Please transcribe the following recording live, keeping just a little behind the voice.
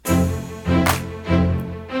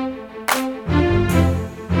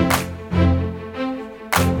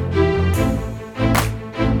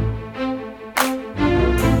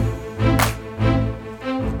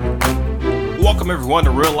everyone,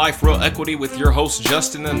 to Real Life, Real Equity with your host,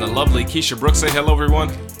 Justin, and the lovely Keisha Brooks. Say hello, everyone.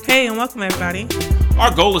 Hey, and welcome, everybody.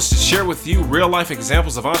 Our goal is to share with you real-life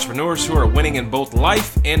examples of entrepreneurs who are winning in both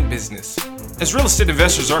life and business. As real estate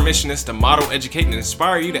investors, our mission is to model, educate, and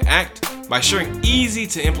inspire you to act by sharing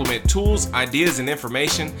easy-to-implement tools, ideas, and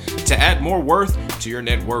information to add more worth to your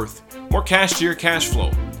net worth, more cash to your cash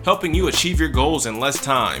flow, helping you achieve your goals in less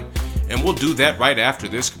time. And we'll do that right after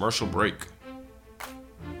this commercial break.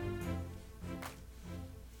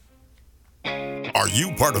 Are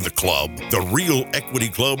you part of the club? The Real Equity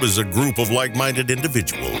Club is a group of like-minded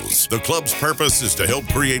individuals. The club's purpose is to help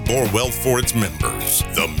create more wealth for its members.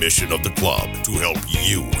 The mission of the club, to help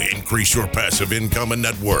you increase your passive income and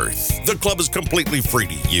net worth. The club is completely free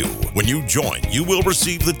to you. When you join, you will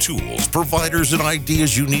receive the tools, providers, and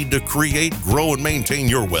ideas you need to create, grow, and maintain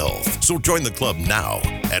your wealth. So join the club now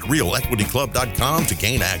at RealEquityClub.com to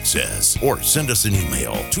gain access. Or send us an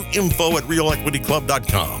email to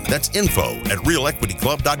info@RealEquityClub.com. That's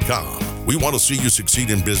info@RealEquityClub.com. We want to see you succeed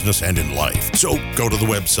in business and in life. So go to the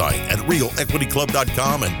website at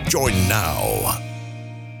RealEquityClub.com and join now.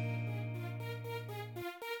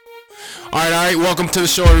 All right. Welcome to the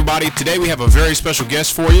show, everybody. Today we have a very special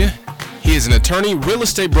guest for you. He is an attorney, real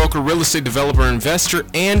estate broker, real estate developer, investor,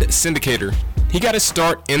 and syndicator. He got his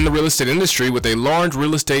start in the real estate industry with a large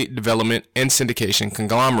real estate development and syndication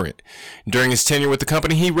conglomerate. During his tenure with the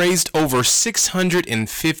company, he raised over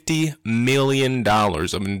 $650 million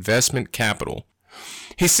of investment capital.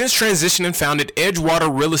 He's since transitioned and founded Edgewater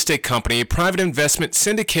Real Estate Company, a private investment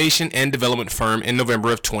syndication and development firm, in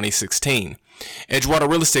November of 2016. Edgewater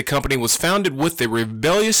Real Estate Company was founded with a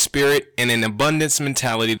rebellious spirit and an abundance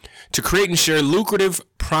mentality to create and share lucrative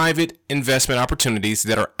private investment opportunities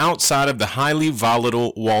that are outside of the highly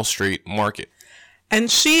volatile Wall Street market.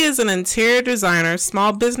 And she is an interior designer,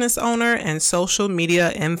 small business owner, and social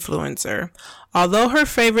media influencer. Although her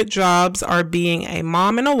favorite jobs are being a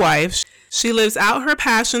mom and a wife, she lives out her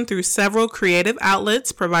passion through several creative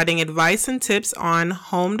outlets, providing advice and tips on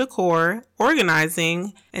home decor,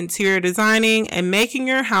 organizing, interior designing, and making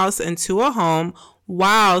your house into a home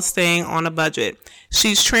while staying on a budget.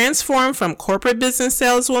 She's transformed from corporate business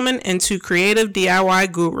saleswoman into creative DIY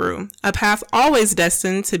guru, a path always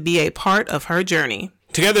destined to be a part of her journey.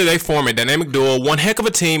 Together they form a dynamic duo, one heck of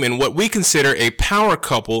a team, and what we consider a power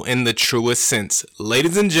couple in the truest sense.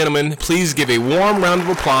 Ladies and gentlemen, please give a warm round of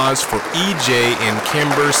applause for EJ and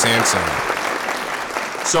Kimber Sansone.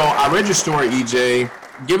 So I read your story, EJ.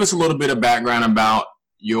 Give us a little bit of background about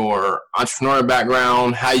your entrepreneurial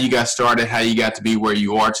background, how you got started, how you got to be where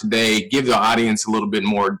you are today. Give the audience a little bit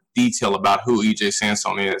more detail about who EJ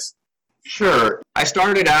Sansone is. Sure. I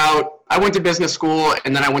started out, I went to business school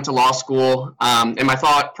and then I went to law school. And my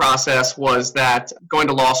thought process was that going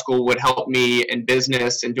to law school would help me in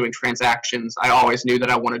business and doing transactions. I always knew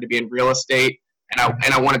that I wanted to be in real estate and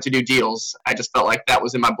I wanted to do deals. I just felt like that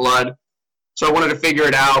was in my blood. So I wanted to figure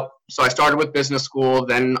it out. So I started with business school,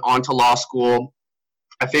 then on to law school.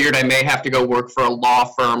 I figured I may have to go work for a law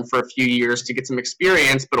firm for a few years to get some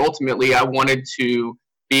experience, but ultimately I wanted to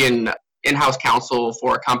be an in-house counsel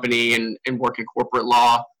for a company and work in corporate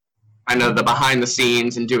law. I know the behind the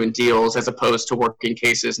scenes and doing deals as opposed to working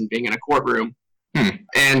cases and being in a courtroom.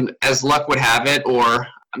 And as luck would have it, or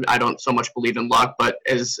I don't so much believe in luck, but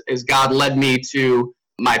as God led me to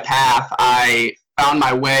my path, I found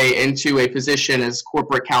my way into a position as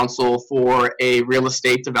corporate counsel for a real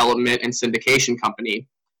estate development and syndication company.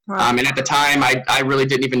 Wow. And at the time, I really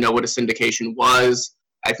didn't even know what a syndication was.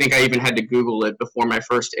 I think I even had to Google it before my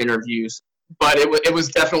first interviews. But it was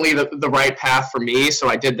definitely the right path for me. So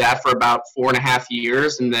I did that for about 4.5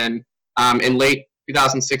 years. And then in late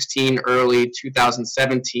 2016, early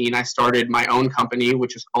 2017, I started my own company,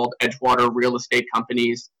 which is called Edgewater Real Estate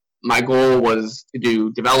Companies. My goal was to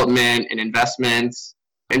do development and investments.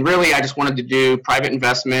 And really, I just wanted to do private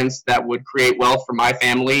investments that would create wealth for my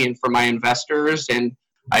family and for my investors. And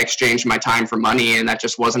I exchanged my time for money, and that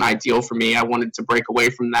just wasn't ideal for me. I wanted to break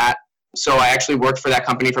away from that. So I actually worked for that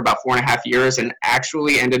company for about 4.5 years and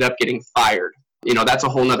actually ended up getting fired. You know, that's a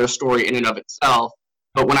whole nother story in and of itself.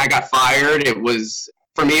 But when I got fired,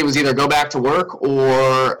 for me, it was either go back to work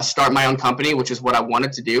or start my own company, which is what I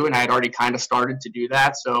wanted to do. And I had already kind of started to do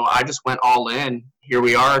that. So I just went all in. Here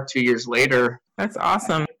we are 2 years later. That's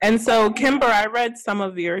awesome. And so, Kimber, I read some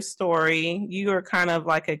of your story. You are kind of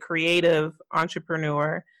like a creative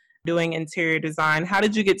entrepreneur doing interior design. How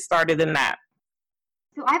did you get started in that?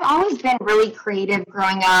 So I've always been really creative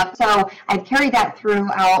growing up. So I've carried that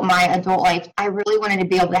throughout my adult life. I really wanted to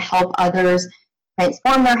be able to help others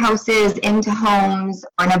transform their houses into homes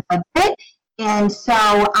on a budget. And so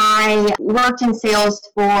I worked in sales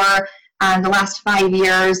for the last 5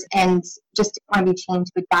 years and just didn't want to be chained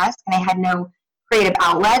to a desk, and I had no creative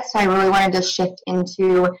outlet. So I really wanted to shift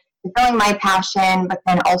into fulfilling my passion, but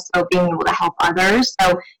then also being able to help others.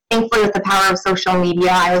 So thankfully, with the power of social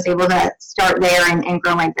media, I was able to start there and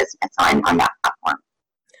grow my business on that platform.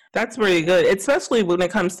 That's really good, especially when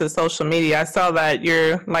it comes to social media. I saw that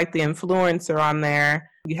you're like the influencer on there.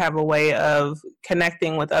 You have a way of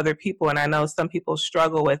connecting with other people, and I know some people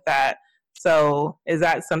struggle with that. So is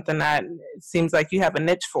that something that it seems like you have a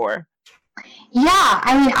niche for? Yeah,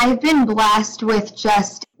 I mean, I've been blessed with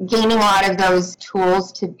just gaining a lot of those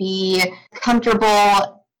tools to be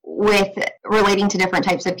comfortable with relating to different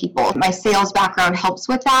types of people. My sales background helps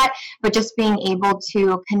with that, but just being able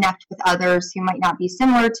to connect with others who might not be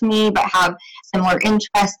similar to me but have similar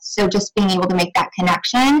interests. So just being able to make that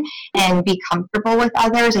connection and be comfortable with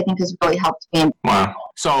others, I think has really helped me. Wow.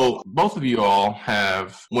 So both of you all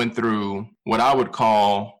have went through what I would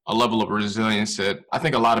call a level of resilience that I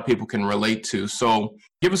think a lot of people can relate to. So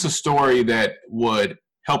give us a story that would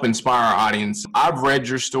help inspire our audience. I've read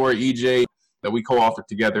your story, EJ, that we co-authored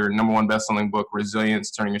together, #1 best-selling book,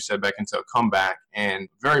 Resilience, Turning Your Setback into a Comeback, and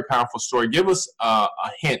very powerful story. Give us a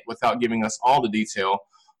hint, without giving us all the detail,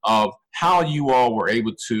 of how you all were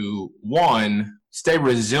able to, one, stay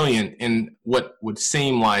resilient in what would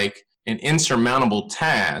seem like an insurmountable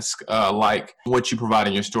task, like what you provide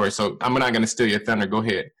in your story. So I'm not going to steal your thunder. Go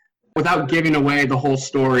ahead. Without giving away the whole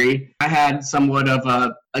story, I had somewhat of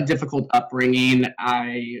a difficult upbringing.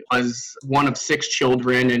 I was one of 6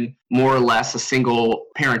 children and more or less a single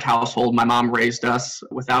parent household. My mom raised us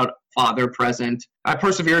without father present. I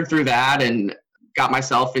persevered through that and got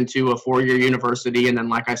myself into a 4-year university, and then,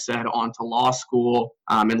 like I said, on to law school,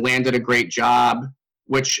 and landed a great job,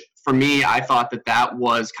 which for me, I thought that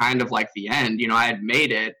was kind of like the end. You know, I had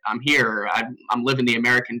made it. I'm here. I'm living the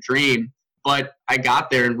American dream. But I got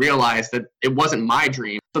there and realized that it wasn't my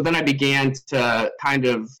dream. So then I began to kind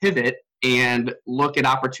of pivot and look at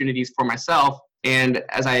opportunities for myself. And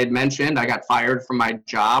as I had mentioned, I got fired from my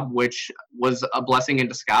job, which was a blessing in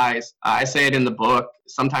disguise. I say it in the book.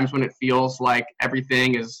 Sometimes when it feels like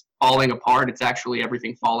everything is falling apart, it's actually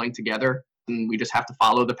everything falling together. And we just have to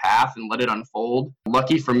follow the path and let it unfold.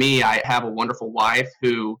 Lucky for me, I have a wonderful wife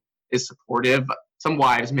who is supportive. Some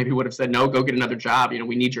wives maybe would have said, no, go get another job. You know,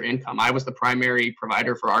 we need your income. I was the primary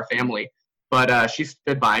provider for our family. But she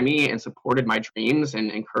stood by me and supported my dreams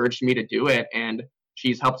and encouraged me to do it. And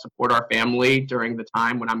she's helped support our family during the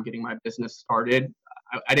time when I'm getting my business started.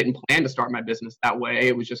 I didn't plan to start my business that way.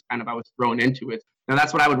 It was just kind of, I was thrown into it. Now,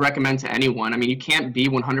 that's what I would recommend to anyone. I mean, you can't be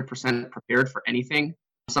 100% prepared for anything.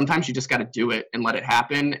 Sometimes you just got to do it and let it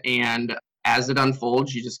happen. And as it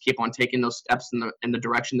unfolds, you just keep on taking those steps in the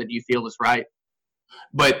direction that you feel is right.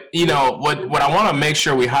 But, you know, what I want to make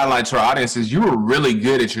sure we highlight to our audience is you were really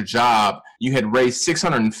good at your job. You had raised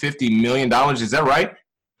 $650 million. Is that right?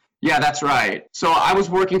 Yeah, that's right. So I was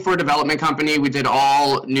working for a development company. We did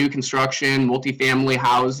all new construction, multifamily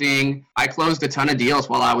housing. I closed a ton of deals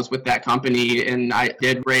while I was with that company, and I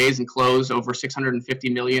did raise and close over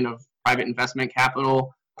 $650 million of private investment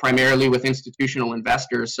capital, primarily with institutional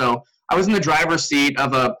investors. So I was in the driver's seat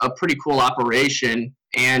of a pretty cool operation,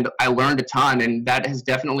 and I learned a ton, and that has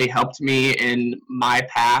definitely helped me in my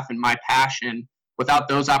path and my passion. Without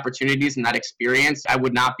those opportunities and that experience, I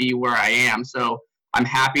would not be where I am. So I'm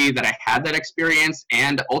happy that I had that experience,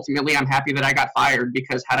 and ultimately I'm happy that I got fired,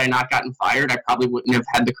 because had I not gotten fired, I probably wouldn't have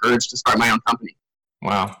had the courage to start my own company.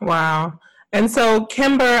 Wow. And so,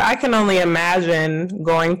 Kimber, I can only imagine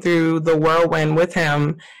going through the whirlwind with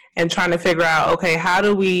him and trying to figure out, okay, how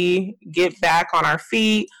do we get back on our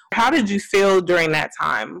feet? How did you feel during that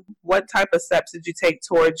time? What type of steps did you take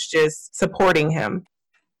towards just supporting him?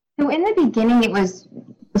 So in the beginning, it was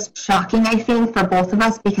shocking, I think, for both of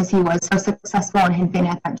us, because he was so successful and had been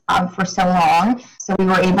at that job for so long. So we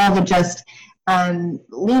were able to just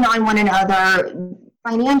lean on one another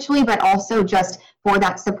financially, but also just for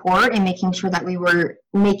that support and making sure that we were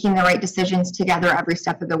making the right decisions together every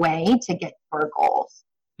step of the way to get to our goals.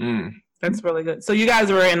 That's really good. So you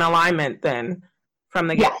guys were in alignment then from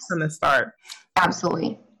the start.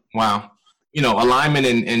 Absolutely. Wow. You know, alignment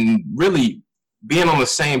and really being on the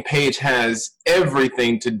same page has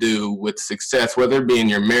everything to do with success, whether it be in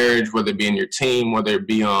your marriage, whether it be in your team, whether it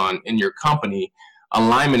be in your company.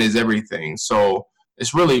 Alignment is everything. So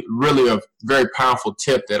it's really, really a very powerful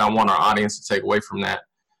tip that I want our audience to take away from that.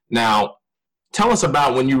 Now, tell us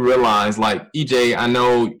about when you realized, like EJ, I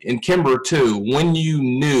know, and Kimber too, when you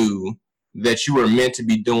knew that you were meant to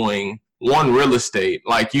be doing real estate.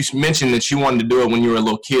 Like you mentioned that you wanted to do it when you were a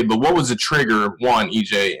little kid, but what was the trigger, one,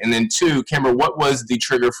 EJ? And then two, Kimber, what was the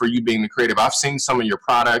trigger for you being the creative? I've seen some of your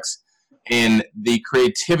products. and the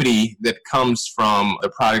creativity that comes from the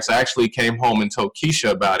products. I actually came home and told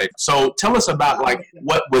Keisha about it. So tell us about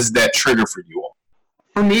what was that trigger for you all?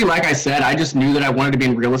 For me, like I said, I just knew that I wanted to be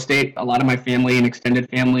in real estate. A lot of my family and extended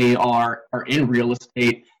family are in real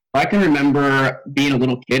estate. I can remember being a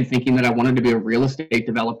little kid thinking that I wanted to be a real estate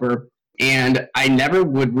developer. And I never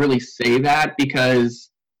would really say that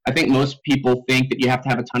because I think most people think that you have to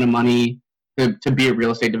have a ton of money to be a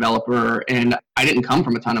real estate developer. And I didn't come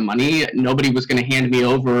from a ton of money. Nobody was going to hand me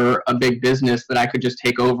over a big business that I could just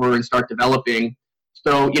take over and start developing.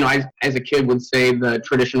 So, I, as a kid, would say the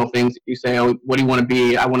traditional things that you say, oh, what do you want to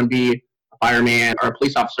be? I want to be a fireman or a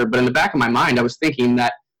police officer. But in the back of my mind, I was thinking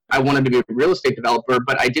that I wanted to be a real estate developer,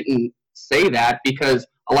 but I didn't say that because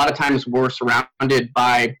a lot of times we're surrounded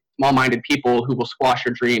by small-minded people who will squash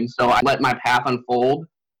your dreams. So I let my path unfold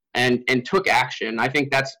and took action. I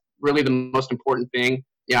think that's really the most important thing.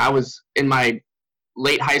 I was in my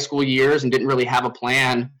late high school years and didn't really have a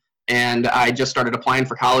plan. And I just started applying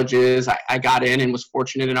for colleges. I got in and was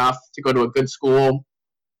fortunate enough to go to a good school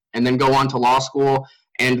and then go on to law school.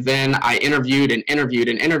 And then I interviewed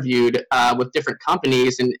with different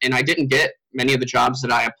companies, and I didn't get many of the jobs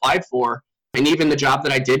that I applied for. And even the job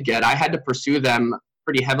that I did get, I had to pursue them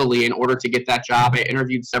pretty heavily in order to get that job. I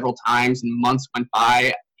interviewed several times and months went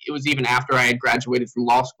by. It was even after I had graduated from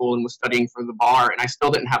law school and was studying for the bar, and I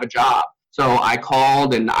still didn't have a job. So I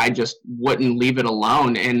called and I just wouldn't leave it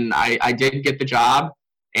alone. And I did get the job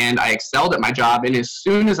and I excelled at my job. And as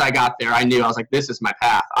soon as I got there, I knew, I was like, this is my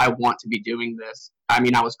path. I want to be doing this. I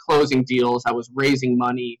mean, I was closing deals, I was raising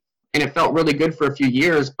money, and it felt really good for a few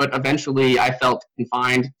years. But eventually I felt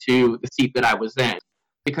confined to the seat that I was in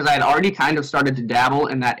because I had already kind of started to dabble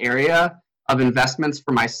in that area of investments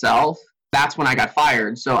for myself. That's when I got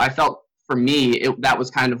fired. So I felt, for me, that was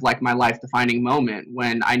kind of like my life-defining moment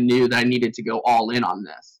when I knew that I needed to go all in on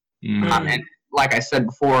this. And like I said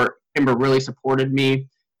before, Kimber really supported me,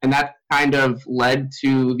 and that kind of led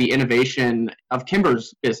to the innovation of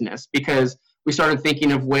Kimber's business because we started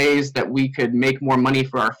thinking of ways that we could make more money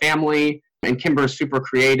for our family. And Kimber's super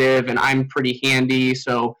creative, and I'm pretty handy,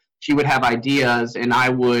 so she would have ideas, and I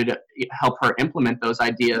would help her implement those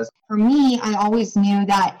ideas. For me, I always knew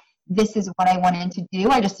that this is what I wanted to do.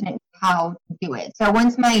 I just didn't know how to do it. So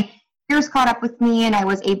once my peers caught up with me and I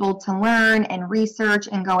was able to learn and research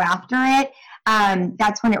and go after it,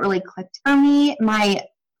 that's when it really clicked for me. My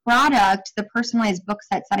product, the personalized book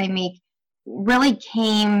sets that I make, really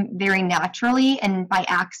came very naturally and by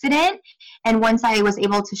accident. And once I was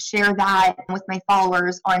able to share that with my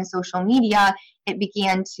followers on social media, it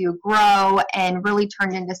began to grow and really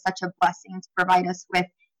turned into such a blessing to provide us with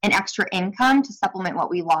an extra income to supplement what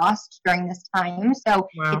we lost during this time. So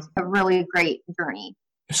It's a really great journey.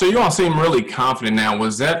 So you all seem really confident now.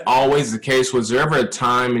 Was that always the case? Was there ever a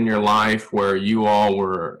time in your life where you all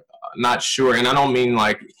were not sure? And I don't mean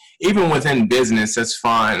like, even within business, that's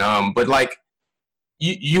fine. But like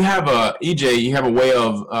you have EJ, you have a way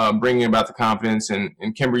of bringing about the confidence.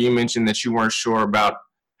 And Kimber, you mentioned that you weren't sure about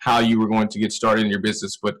how you were going to get started in your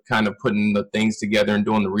business, but kind of putting the things together and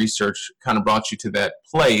doing the research kind of brought you to that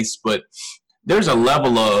place. But there's a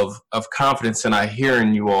level of confidence that I hear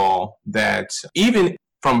in you all that even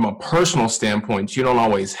from a personal standpoint, you don't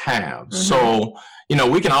always have. Mm-hmm. So,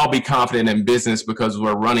 we can all be confident in business because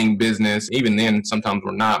we're running business. Even then, sometimes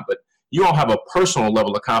we're not, but you all have a personal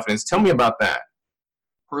level of confidence. Tell me about that.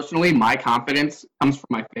 Personally, my confidence comes from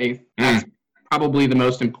my faith. That's probably the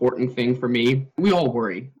most important thing for me. We all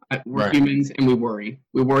worry. We're humans and we worry.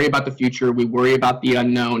 We worry about the future. We worry about the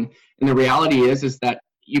unknown. And the reality is that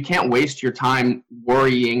you can't waste your time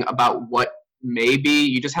worrying about what may be.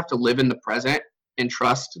 You just have to live in the present and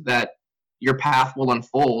trust that your path will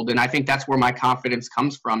unfold. And I think that's where my confidence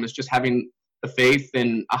comes from, is just having the faith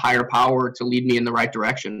in a higher power to lead me in the right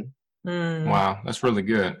direction. Wow, that's really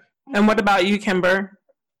good. And what about you, Kimber?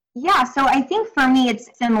 Yeah, so I think for me it's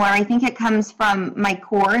similar. I think it comes from my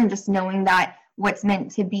core and just knowing that what's meant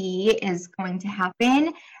to be is going to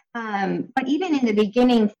happen. But even in the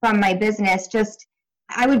beginning from my business, just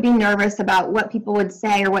I would be nervous about what people would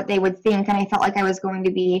say or what they would think, and I felt like I was going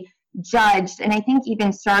to be judged. And I think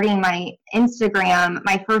even starting my Instagram,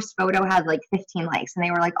 my first photo had like 15 likes, and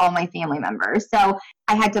they were like all my family members. So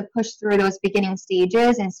I had to push through those beginning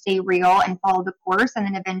stages and stay real and follow the course, and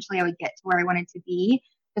then eventually I would get to where I wanted to be,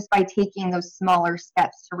 just by taking those smaller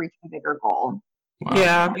steps to reach a bigger goal. Wow.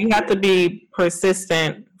 Yeah, you have to be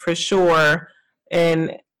persistent for sure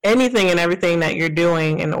in anything and everything that you're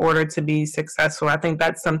doing in order to be successful. I think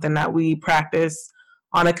that's something that we practice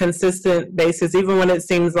on a consistent basis. Even when it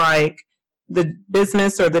seems like the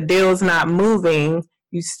business or the deal is not moving,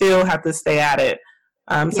 you still have to stay at it.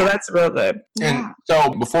 So that's real good. And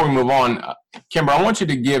so before we move on, Kimber, I want you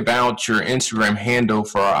to give out your Instagram handle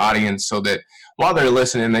for our audience so that while they're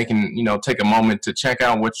listening, they can, take a moment to check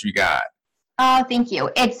out what you got. Oh, thank you.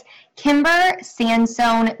 It's Kimber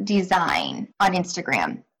Sansone Design on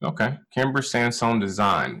Instagram. Okay. Kimber Sansone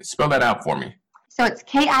Design. Spell that out for me. So it's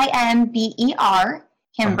Kimber,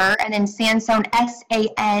 Kimber, and then Sansone,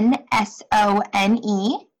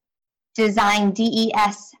 Sansone, Design,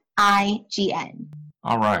 Design.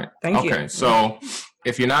 All right. Thank you. Okay. So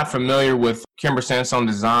if you're not familiar with Kimber Sansone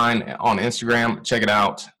Design on Instagram, check it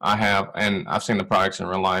out. I've seen the products in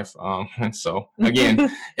real life. And so again,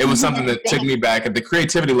 it was something that took me back. At the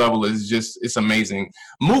creativity level it's amazing.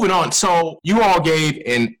 Moving on. So you all gave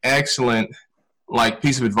an excellent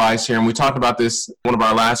piece of advice here. And we talked about this one of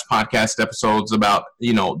our last podcast episodes about,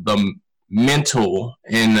 the mental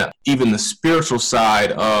and even the spiritual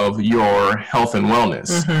side of your health and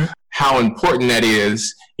wellness. Mm-hmm. How important that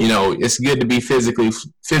is. It's good to be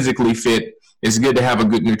physically fit. It's good to have a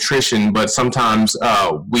good nutrition, but sometimes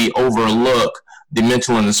we overlook the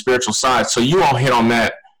mental and the spiritual side. So you all hit on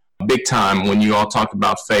that big time when you all talked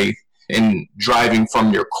about faith and driving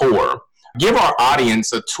from your core. Give our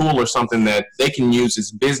audience a tool or something that they can use as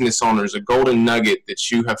business owners, a golden nugget that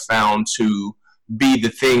you have found to be the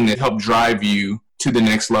thing that helped drive you to the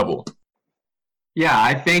next level. Yeah,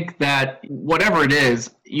 I think that whatever it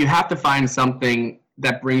is, you have to find something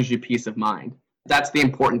that brings you peace of mind. That's the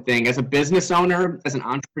important thing. As a business owner, as an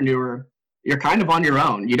entrepreneur, you're kind of on your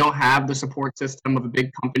own. You don't have the support system of a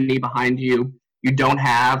big company behind you. You don't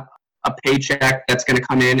have a paycheck that's going to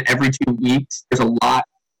come in every 2 weeks. There's a lot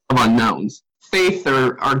of unknowns. Faith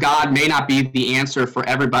or God may not be the answer for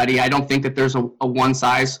everybody. I don't think that there's a one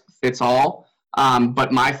size fits all.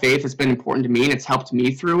 But my faith has been important to me and it's helped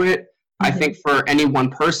me through it. I think for any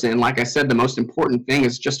one person, like I said, the most important thing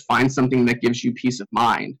is just find something that gives you peace of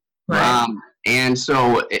mind. Right. And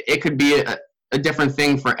so it could be a different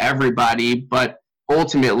thing for everybody, but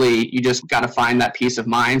ultimately you just got to find that peace of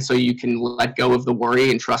mind so you can let go of the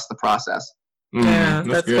worry and trust the process. Yeah,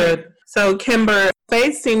 that's good. So Kimber,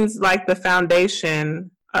 faith seems like the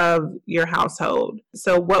foundation of your household.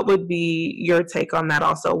 So what would be your take on that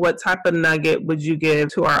also? What type of nugget would you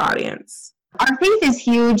give to our audience? Our faith is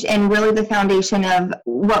huge and really the foundation of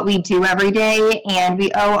what we do every day, and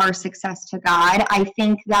we owe our success to God. I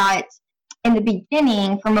think that in the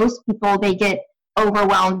beginning, for most people, they get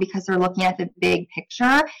overwhelmed because they're looking at the big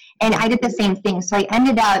picture, and I did the same thing. So I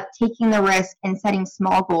ended up taking the risk and setting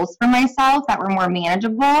small goals for myself that were more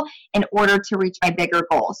manageable in order to reach my bigger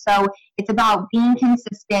goals. So it's about being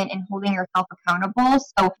consistent and holding yourself accountable.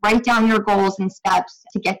 So write down your goals and steps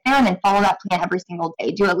to get there and then follow that plan every single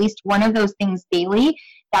day. Do at least one of those things daily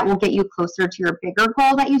that will get you closer to your bigger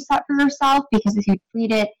goal that you set for yourself, because if you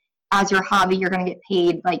treat it as your hobby, you're going to get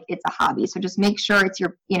paid like it's a hobby. So just make sure it's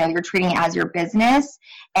you're treating it as your business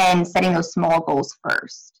and setting those small goals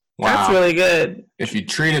first. Wow. That's really good. If you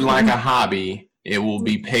treat it like a hobby, it will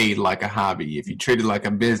be paid like a hobby. If you treat it like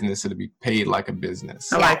a business, it'll be paid like a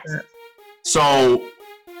business. I like that. So,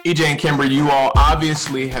 EJ and Kimber, you all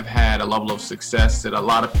obviously have had a level of success that a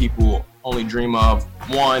lot of people only dream of.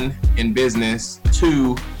 One, in business.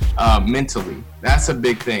 Two, mentally. That's a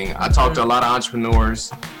big thing. I talk to a lot of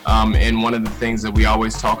entrepreneurs, and one of the things that we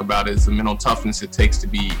always talk about is the mental toughness it takes to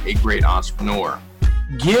be a great entrepreneur.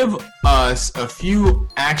 Give us a few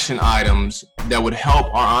action items that would help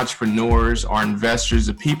our entrepreneurs, our investors,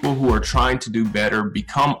 the people who are trying to do better,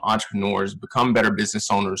 become entrepreneurs, become better business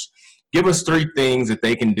owners. Give us 3 things that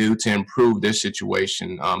they can do to improve their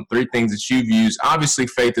situation. 3 things that you've used. Obviously,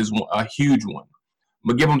 faith is a huge one,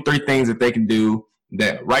 but give them 3 things that they can do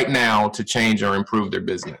that right now to change or improve their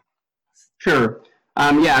business. Sure.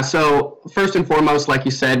 So first and foremost, like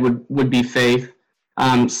you said, would be faith.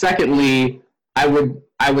 Secondly, I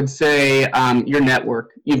would say your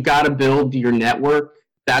network. You've got to build your network.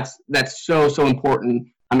 That's so important.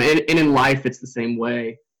 And in life, it's the same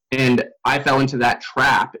way. And I fell into that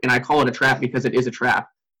trap, and I call it a trap because it is a trap.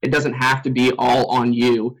 It doesn't have to be all on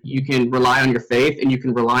you. You can rely on your faith and you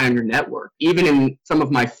can rely on your network. Even in some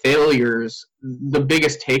of my failures, the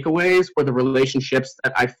biggest takeaways were the relationships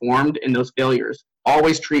that I formed in those failures.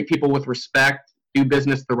 Always treat people with respect, do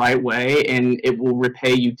business the right way, and it will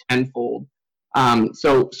repay you tenfold.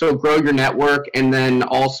 So grow your network, and then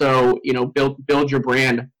also, build your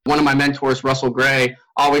brand. One of my mentors, Russell Gray,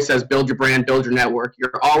 always says, build your brand, build your network.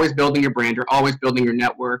 You're always building your brand. You're always building your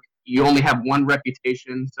network. You only have one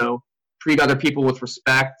reputation, so treat other people with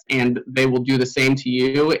respect, and they will do the same to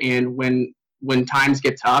you. And when times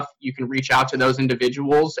get tough, you can reach out to those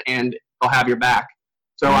individuals, and they'll have your back.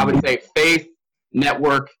 So I would say faith,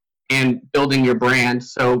 network, and building your brand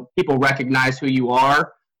so people recognize who you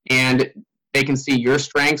are and they can see your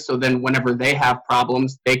strengths. So then whenever they have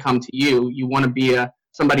problems, they come to you. You want to be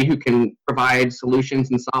somebody who can provide solutions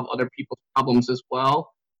and solve other people's problems as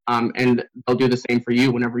well. And they'll do the same for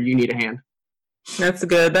you whenever you need a hand. That's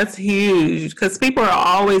good. That's huge because people are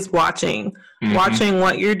always watching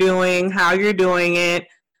what you're doing, how you're doing it,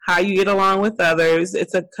 how you get along with others.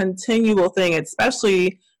 It's a continual thing,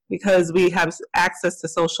 especially because we have access to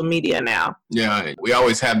social media now. Yeah, we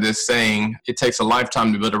always have this saying, it takes a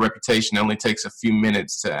lifetime to build a reputation. It only takes a few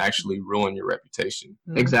minutes to actually ruin your reputation.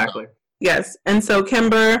 Exactly. Yes. And so,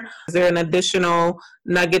 Kimber, is there an additional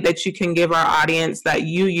nugget that you can give our audience that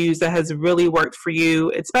you use that has really worked for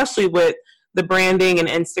you, especially with the branding and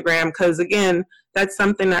Instagram? Because, again, that's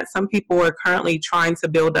something that some people are currently trying to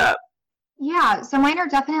build up. Yeah, so mine are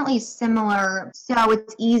definitely similar. So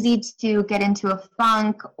it's easy to get into a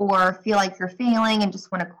funk or feel like you're failing and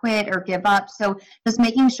just want to quit or give up. So just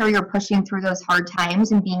making sure you're pushing through those hard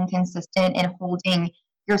times and being consistent and holding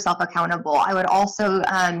yourself accountable. I would also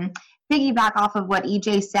piggyback off of what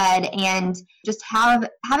EJ said and just have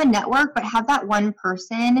a network, but have that one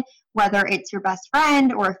person, whether it's your best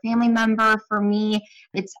friend or a family member. For me,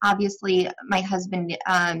 it's obviously my husband.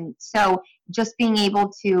 So just being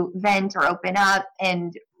able to vent or open up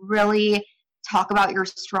and really talk about your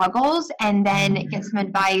struggles and then get some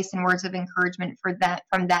advice and words of encouragement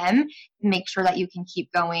from them, make sure that you can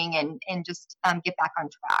keep going and just get back on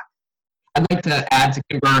track. I'd like to add to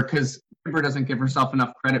Kimber because Kimber doesn't give herself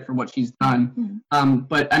enough credit for what she's done.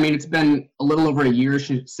 But I mean, it's been a little over a year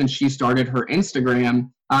since she started her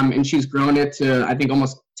Instagram, and she's grown it to, I think,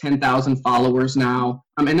 almost 10,000 followers now.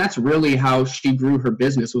 And that's really how she grew her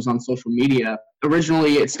business, was on social media.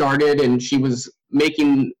 Originally, it started and she was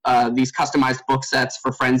making these customized book sets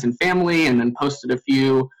for friends and family and then posted a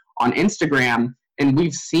few on Instagram. And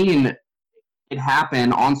we've seen it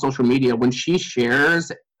happen on social media when she shares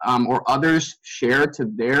or others share to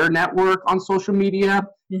their network on social media,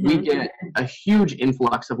 we get a huge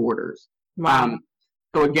influx of orders. Wow.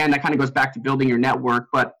 So again, that kind of goes back to building your network,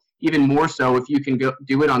 but even more so if you can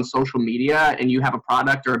do it on social media and you have a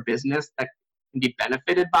product or a business that can be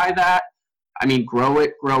benefited by that, I mean, grow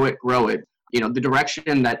it, grow it, grow it. You know, the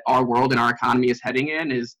direction that our world and our economy is heading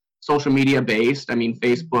in is social media based. I mean,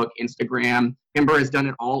 Facebook, Instagram. Kimber has done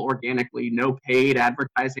it all organically, no paid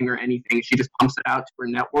advertising or anything. She just pumps it out to her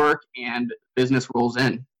network and business rolls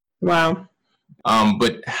in. Wow.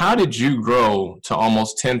 But how did you grow to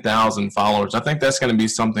almost 10,000 followers? I think that's going to be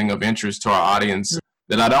something of interest to our audience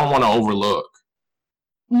that I don't want to overlook.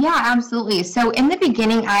 Yeah, absolutely. So in the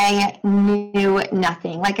beginning, I knew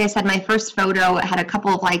nothing. Like I said, my first photo had a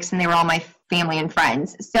couple of likes and they were all my family and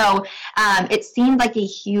friends. So it seemed like a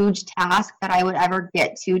huge task that I would ever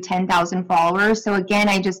get to 10,000 followers. So again,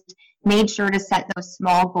 I just made sure to set those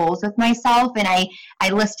small goals with myself. And I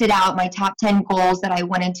listed out my top 10 goals that I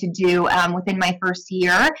wanted to do within my first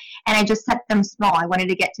year. And I just set them small. I wanted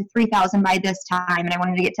to get to 3,000 by this time, and I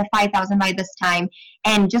wanted to get to 5,000 by this time.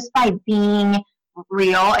 And just by being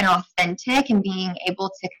real and authentic and being able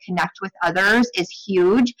to connect with others is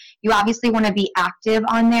huge. You obviously want to be active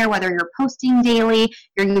on there, whether you're posting daily,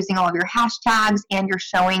 you're using all of your hashtags, and you're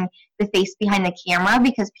showing the face behind the camera,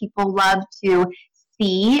 because people love to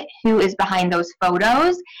see who is behind those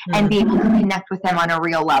photos and be able to connect with them on a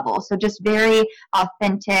real level. So just very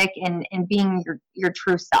authentic and being your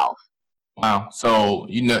true self. Wow. So,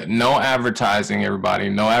 no advertising, everybody.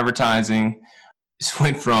 No advertising. It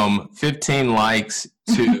went from 15 likes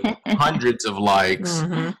to hundreds of likes,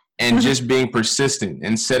 and just being persistent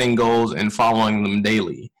and setting goals and following them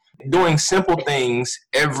daily. Doing simple things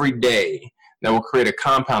every day that will create a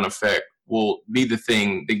compound effect will be the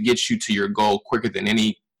thing that gets you to your goal quicker than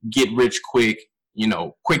any get rich quick,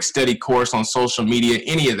 quick steady course on social media,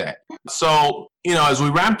 any of that. So, as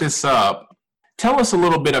we wrap this up, tell us a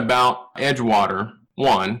little bit about Edgewater.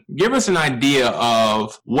 1, give us an idea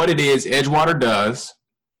of what it is Edgewater does.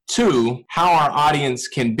 2, how our audience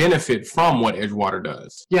can benefit from what Edgewater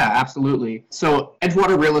does. Yeah, absolutely. So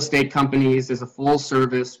Edgewater Real Estate Companies is a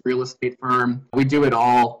full-service real estate firm. We do it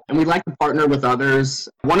all, and we like to partner with others.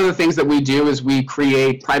 One of the things that we do is we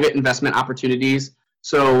create private investment opportunities.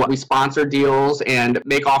 So we sponsor deals and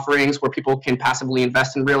make offerings where people can passively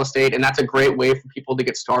invest in real estate, and that's a great way for people to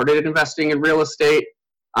get started investing in real estate.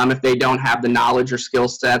 If they don't have the knowledge or skill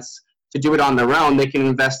sets to do it on their own, they can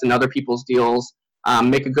invest in other people's deals,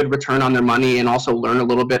 make a good return on their money, and also learn a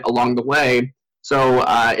little bit along the way. So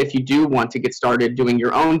if you do want to get started doing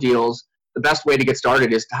your own deals, the best way to get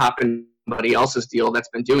started is to hop in somebody else's deal that's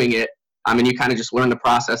been doing it, and you kind of just learn the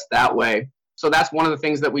process that way. So that's one of the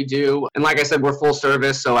things that we do. And like I said, we're full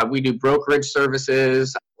service. So we do brokerage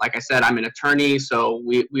services. Like I said, I'm an attorney, so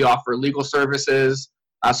we offer legal services.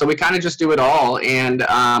 So we kind of just do it all. And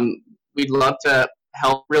we'd love to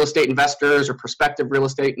help real estate investors or prospective real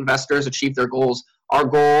estate investors achieve their goals. Our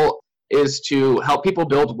goal is to help people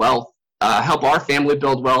build wealth, help our family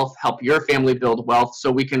build wealth, help your family build wealth,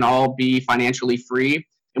 so we can all be financially free.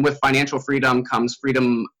 And with financial freedom comes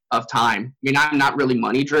freedom of time. I mean, I'm not really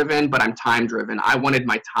money driven, but I'm time driven. I wanted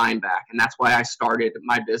my time back, and that's why I started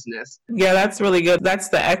my business. Yeah, that's really good. That's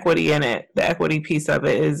the equity in it. The equity piece of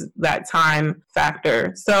it is that time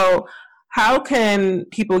factor. So how can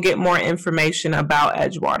people get more information about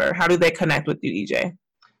Edgewater? How do they connect with you, EJ?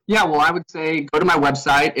 Yeah, well, I would say go to my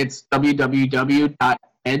website. It's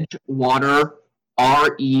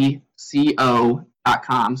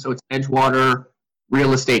www.edgewaterreco.com. So it's Edgewater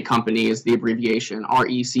Real Estate Company is the abbreviation,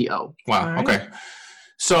 RECO. Wow. Right. Okay.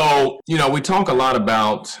 So, we talk a lot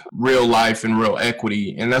about real life and real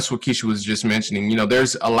equity, and that's what Keisha was just mentioning.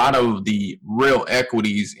 There's a lot of the real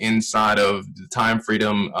equities inside of the time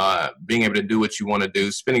freedom, being able to do what you want to do,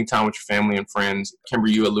 spending time with your family and friends. Kimber,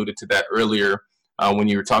 you alluded to that earlier when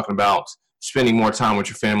you were talking about spending more time with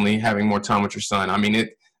your family, having more time with your son. I mean,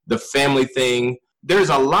 the family thing, there's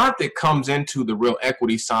a lot that comes into the real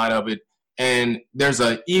equity side of it. And there's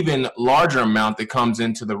an even larger amount that comes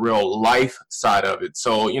into the real life side of it.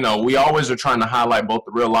 So, we always are trying to highlight both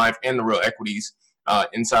the real life and the real equities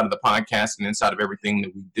inside of the podcast and inside of everything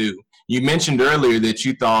that we do. You mentioned earlier that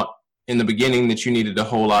you thought in the beginning that you needed a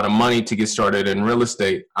whole lot of money to get started in real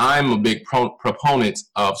estate. I'm a big proponent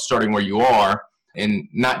of starting where you are and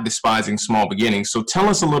not despising small beginnings. So tell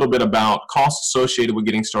us a little bit about costs associated with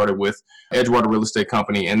getting started with Edgewater Real Estate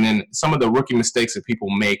Company, and then some of the rookie mistakes that people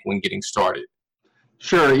make when getting started.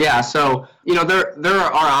 Sure, yeah. So, there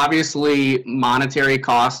are obviously monetary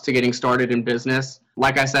costs to getting started in business.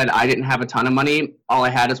 Like I said, I didn't have a ton of money. All I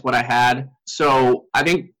had is what I had. So I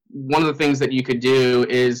think one of the things that you could do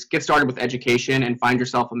is get started with education and find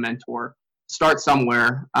yourself a mentor. Start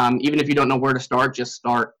somewhere. Even if you don't know where to start, just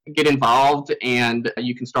start. Get involved, and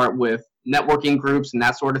you can start with networking groups and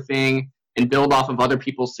that sort of thing and build off of other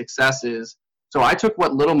people's successes. So I took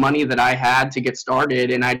what little money that I had to get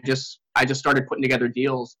started, and I just started putting together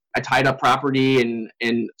deals. I tied up property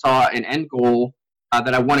and saw an end goal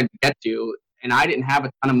that I wanted to get to. And I didn't have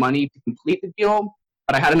a ton of money to complete the deal,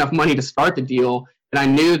 but I had enough money to start the deal. And I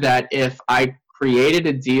knew that if I created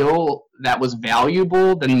a deal that was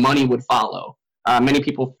valuable, then money would follow. Many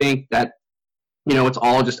people think that, it's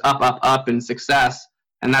all just up and success,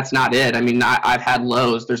 and that's not it. I mean, I've had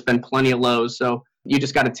lows. There's been plenty of lows. So you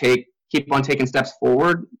just got to keep on taking steps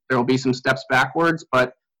forward. There will be some steps backwards,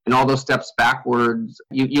 but in all those steps backwards,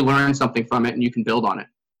 you learn something from it and you can build on it.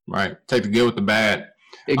 Right. Take the good with the bad.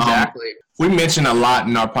 Exactly. We mentioned a lot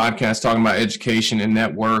in our podcast talking about education and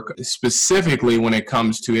network, specifically when it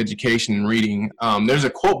comes to education and reading. There's a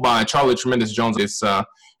quote by Charlie Tremendous Jones. It's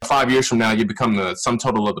 5 years from now, you become the sum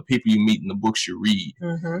total of the people you meet and the books you read.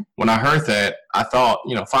 Mm-hmm. When I heard that, I thought,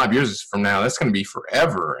 5 years from now, that's going to be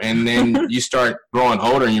forever. And then you start growing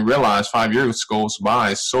older and you realize 5 years goes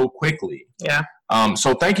by so quickly. Yeah.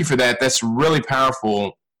 So thank you for that. That's really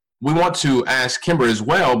powerful. We want to ask Kimber as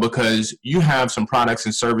well, because you have some products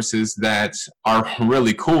and services that are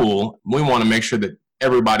really cool. We want to make sure that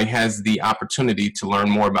everybody has the opportunity to learn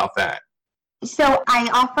more about that. So I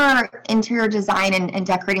offer interior design and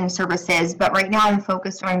decorating services, but right now I'm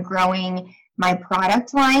focused on growing my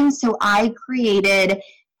product line. So I created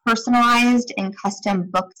personalized and custom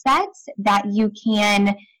book sets that you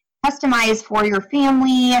can customize for your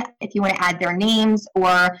family if you want to add their names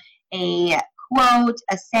or a quote,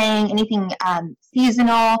 a saying, anything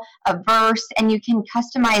seasonal, a verse, and you can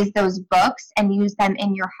customize those books and use them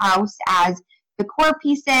in your house as decor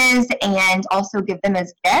pieces and also give them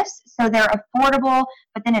as gifts. So they're affordable,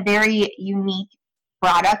 but then a very unique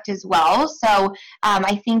product as well. So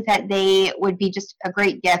I think that they would be just a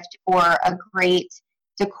great gift or a great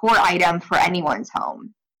decor item for anyone's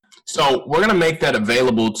home. So we're going to make that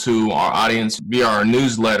available to our audience via our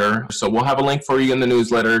newsletter. So we'll have a link for you in the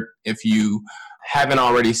newsletter. If you haven't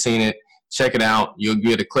already seen it, check it out. You'll be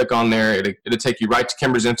able to click on there. It'll take you right to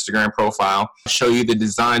Kimber's Instagram profile, show you the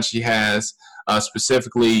design she has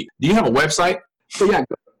specifically. Do you have a website? So yeah,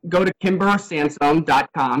 go to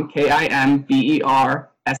KimberSansone.com,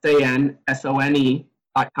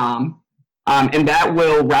 KimberSansone.com. And that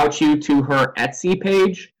will route you to her Etsy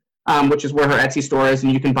page, which is where her Etsy store is,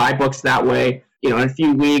 and you can buy books that way. In a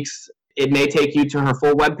few weeks, it may take you to her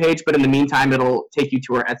full webpage, but in the meantime, it'll take you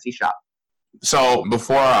to her Etsy shop. So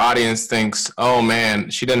before our audience thinks, oh man,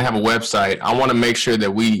 she doesn't have a website, I want to make sure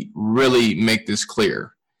that we really make this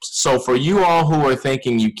clear. So for you all who are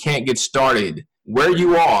thinking you can't get started where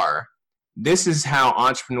you are, this is how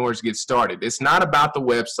entrepreneurs get started. It's not about the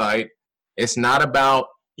website. It's not about,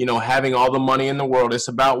 having all the money in the world. It's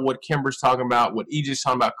about what Kimber's talking about, what EJ's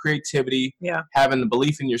talking about, creativity, having the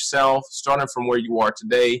belief in yourself, starting from where you are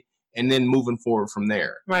today, and then moving forward from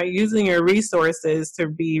there. Right. Using your resources to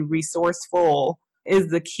be resourceful is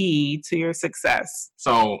the key to your success.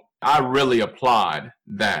 So I really applaud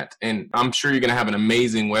that. And I'm sure you're going to have an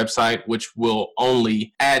amazing website, which will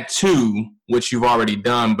only add to what you've already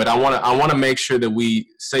done. But I want to make sure that we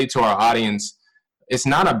say to our audience, it's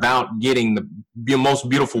not about getting the most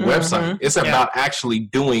beautiful website. It's about actually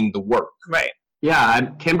doing the work. Right.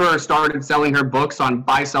 Yeah. Kimber started selling her books on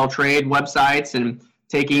buy, sell, trade websites and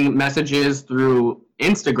taking messages through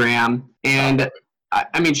Instagram. And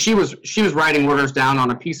I mean, she was writing orders down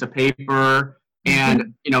on a piece of paper.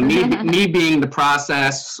 And, me being the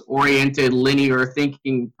process-oriented, linear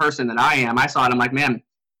thinking person that I am, I saw it. I'm like, man,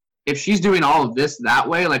 if she's doing all of this that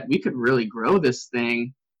way, like we could really grow this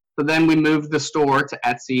thing. So then we moved the store to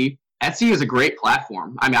Etsy. Etsy is a great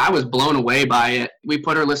platform. I mean, I was blown away by it. We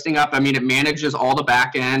put her listing up. I mean, it manages all the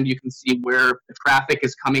back end. You can see where the traffic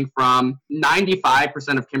is coming from.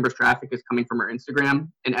 95% of Kimber's traffic is coming from her Instagram,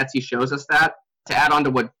 and Etsy shows us that. To add on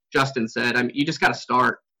to what Justin said, I mean, you just got to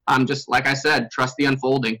start. Just like I said, trust the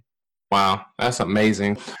unfolding. Wow, that's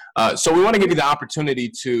amazing. So we want to give you the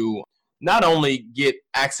opportunity to not only get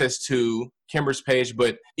access to Kimber's page,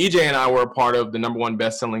 but EJ and I were a part of the #1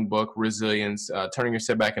 best-selling book, Resilience, Turning Your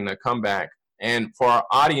Setback into a Comeback. And for our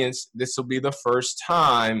audience, this will be the first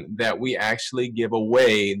time that we actually give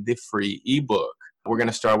away the free ebook. We're going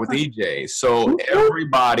to start with EJ. So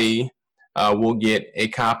everybody will get a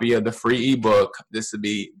copy of the free ebook. This will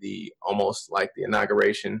be almost like the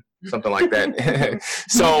inauguration, something like that.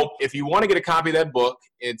 So if you want to get a copy of that book,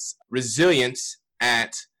 it's Resilience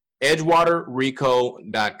at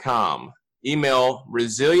edgewaterreco.com. Email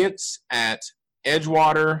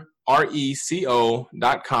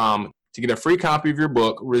resilience@edgewaterreco.com to get a free copy of your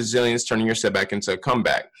book, Resilience, Turning Your Setback into a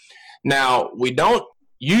Comeback. Now, we don't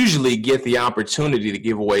usually get the opportunity to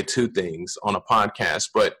give away two things on a podcast,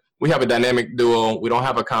 but we have a dynamic duo. We don't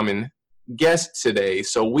have a common guest today,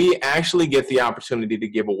 so we actually get the opportunity to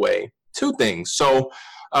give away two things. So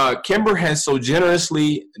Kimber has so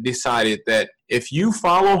generously decided that if you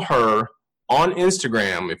follow her on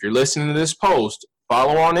Instagram, if you're listening to this post,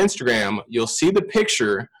 follow on Instagram, you'll see the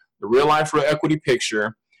picture, the real life, real equity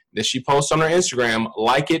picture that she posts on her Instagram.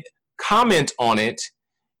 Like it, comment on it,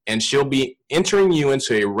 and she'll be entering you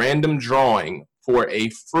into a random drawing for a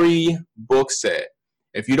free book set.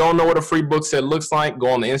 If you don't know what a free book set looks like, go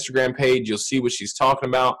on the Instagram page. You'll see what she's talking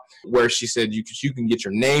about, where she said you can get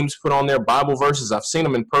your names put on there, Bible verses. I've seen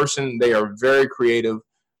them in person. They are very creative,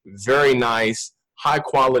 very nice, high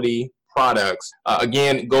quality products.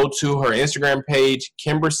 Again, go to her Instagram page,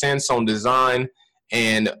 Kimber Sansone Design,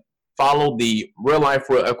 and follow the real life,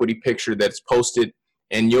 real equity picture that's posted,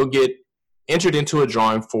 and you'll get entered into a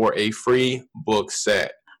drawing for a free book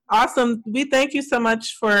set. Awesome. We thank you so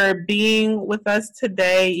much for being with us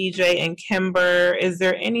today, EJ and Kimber. Is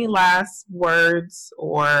there any last words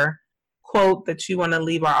or quote that you want to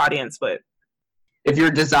leave our audience with? If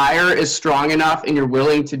your desire is strong enough and you're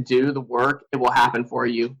willing to do the work, it will happen for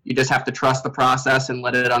you. You just have to trust the process and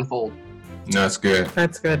let it unfold. That's good.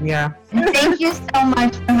 That's good, yeah. Thank you so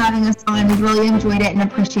much for having us on. We really enjoyed it and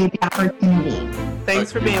appreciate the opportunity.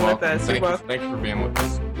 Thanks for being with us. Thank you for being with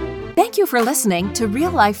us. Thank you for listening to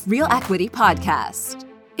Real Life, Real Equity podcast.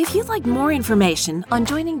 If you'd like more information on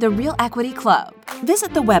joining the Real Equity Club,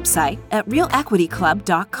 visit the website at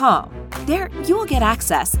realequityclub.com. There, you will get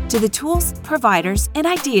access to the tools, providers, and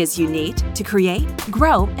ideas you need to create,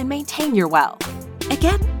 grow, and maintain your wealth.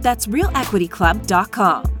 Again, that's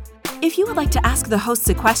realequityclub.com. If you would like to ask the hosts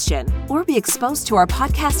a question or be exposed to our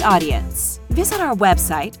podcast audience, visit our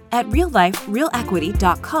website at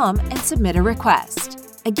realliferealequity.com and submit a request.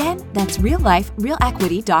 Again, that's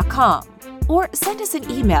realliferealequity.com. Or send us an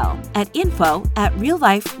email at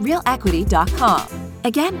info@realliferealequity.com.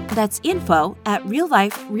 Again, that's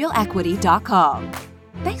info@realliferealequity.com.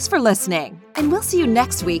 Thanks for listening, and we'll see you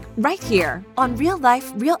next week right here on Real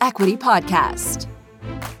Life, Real Equity podcast.